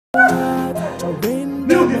I didn't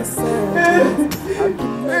do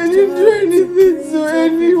anything to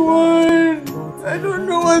anyone. I don't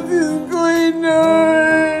know what is going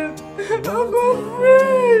on. I'm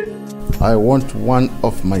afraid. I want one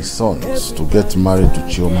of my sons to get married to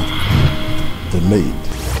Chioma, the maid.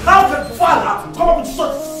 How can father come up with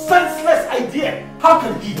such senseless idea? How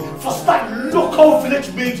can he force that local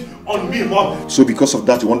village maid on me, mom? So because of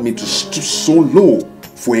that, you want me to stoop so low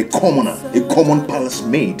for a commoner, a common palace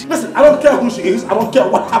maid? Listen, I don't care who she is, I don't care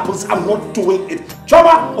what happens, I'm not doing it.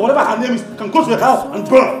 Choma, or whatever her name is, can go to the hell and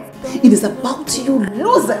burn. It is about you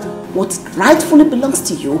losing what rightfully belongs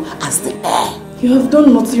to you as the heir. You have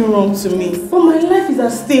done nothing wrong to me, but my life is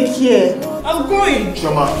at stake here. I'm going.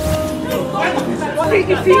 Choma. What is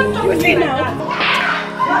it now?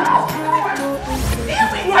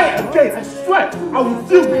 Try again, I swear, I will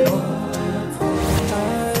deal with you.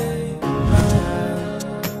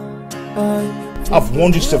 I've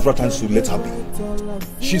warned you several times to let her be.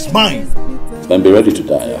 She's mine. Then be ready to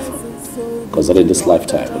die, Afro. Because not in this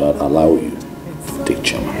lifetime will I allow you to take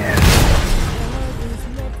Choma.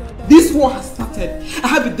 This war has started. I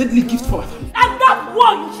have a deadly gift for her. And that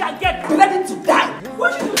war you shall get ready to die.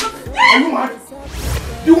 What should you do? Are you mad?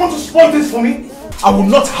 Do you want to spoil this for me? I will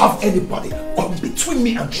not have anybody come between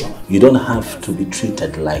me and Choma. You don't have to be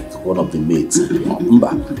treated like one of the maids.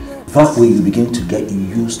 That way you begin to get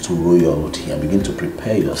used to royalty and begin to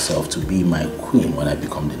prepare yourself to be my queen when I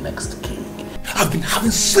become the next king. I've been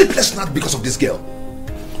having sleepless nights because of this girl.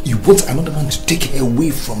 You want another man to take her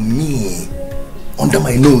away from me under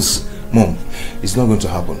my nose. Mom, it's not going to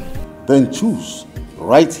happen. Then choose,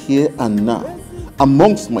 right here and now,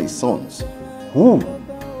 amongst my sons, who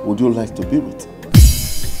would you like to be with?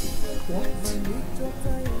 What?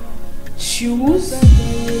 Choose?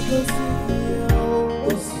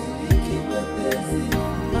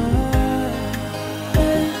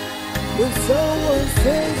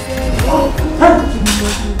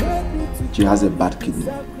 She has a bad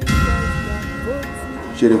kidney.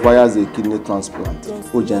 She requires a kidney transplant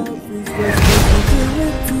urgently.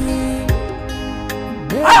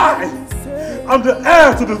 I'm the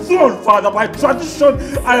heir to the throne, Father. By tradition,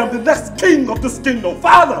 I am the next king of this kingdom,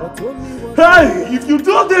 Father. Hey, if you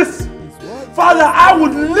do this, Father, I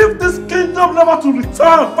would leave this kingdom never to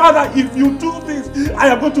return. Father, if you do this, I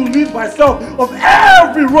am going to rid myself of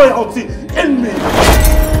every royalty in me.